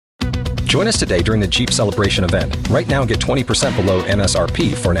Join us today during the Jeep Celebration event. Right now, get 20% below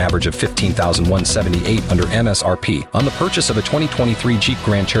MSRP for an average of $15,178 under MSRP on the purchase of a 2023 Jeep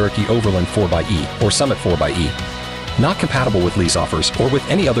Grand Cherokee Overland 4xE or Summit 4xE. Not compatible with lease offers or with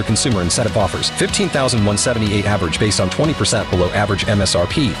any other consumer incentive offers. $15,178 average based on 20% below average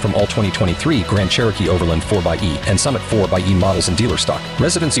MSRP from all 2023 Grand Cherokee Overland 4xE and Summit 4xE models in dealer stock.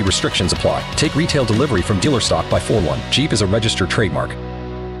 Residency restrictions apply. Take retail delivery from dealer stock by 4/1. Jeep is a registered trademark.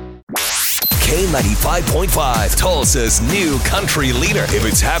 K95.5, Tulsa's new country leader. If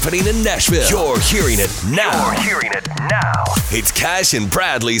it's happening in Nashville, you're hearing it now. It's Cash and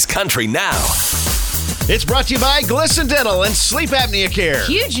Bradley's Country Now. It's brought to you by Glisten Dental and Sleep Apnea Care.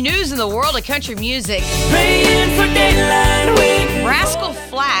 Huge news in the world of country music. Praying for Deadline Week. Rascal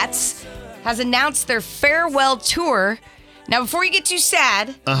Flatts has announced their farewell tour. Now, before you get too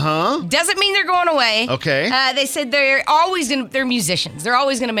sad, doesn't mean they're going away. Okay. They said they're musicians. They're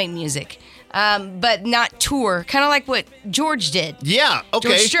always going to make music. But not tour, kind of like what George did. Yeah, okay.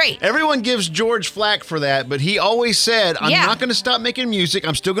 George Strait. Everyone gives George flack for that, but he always said, I'm not going to stop making music.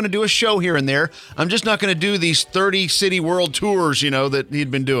 I'm still going to do a show here and there. I'm just not going to do these 30-city world tours, that he'd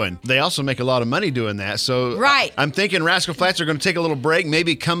been doing. They also make a lot of money doing that, so right. I'm thinking Rascal Flatts are going to take a little break,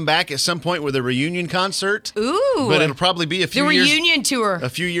 maybe come back at some point with a reunion concert. Ooh. But it'll probably be a few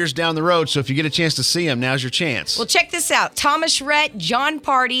years down the road, so if you get a chance to see him, now's your chance. Well, check this out. Thomas Rhett, John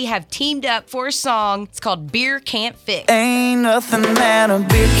Party have teamed up for a song. It's called Beer Can't Fix. Ain't nothing that a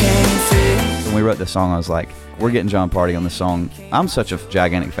beer can't fix. When we wrote this song, I was like, we're getting John Party on the song. I'm such a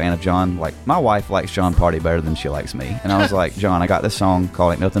gigantic fan of John. Like, my wife likes John Party better than she likes me. And I was like, John, I got this song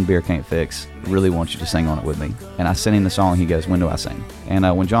called Ain't Nothing Beer Can't Fix. Really want you to sing on it with me. And I sent him the song. He goes, when do I sing? And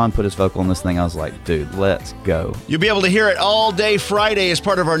when John put his vocal on this thing, I was like, dude, let's go. You'll be able to hear it all day Friday as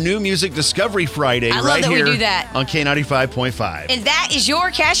part of our new Music Discovery Friday I love right that here we do that. On K95.5. And that is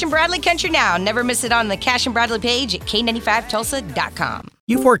your Cash and Bradley Country Now. Never miss it on the Cash and Bradley page at K95Tulsa.com.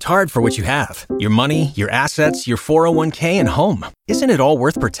 You've worked hard for what you have. Your money, your assets, your 401k, and home. Isn't it all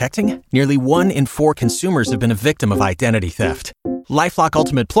worth protecting? Nearly 1 in 4 consumers have been a victim of identity theft. LifeLock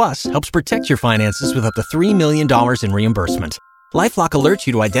Ultimate Plus helps protect your finances with up to $3 million in reimbursement. LifeLock alerts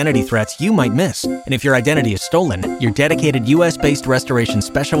you to identity threats you might miss. And if your identity is stolen, your dedicated U.S.-based restoration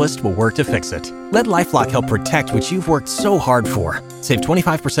specialist will work to fix it. Let LifeLock help protect what you've worked so hard for. Save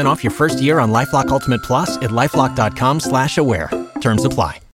 25% off your first year on LifeLock Ultimate Plus at LifeLock.com/aware. Terms apply.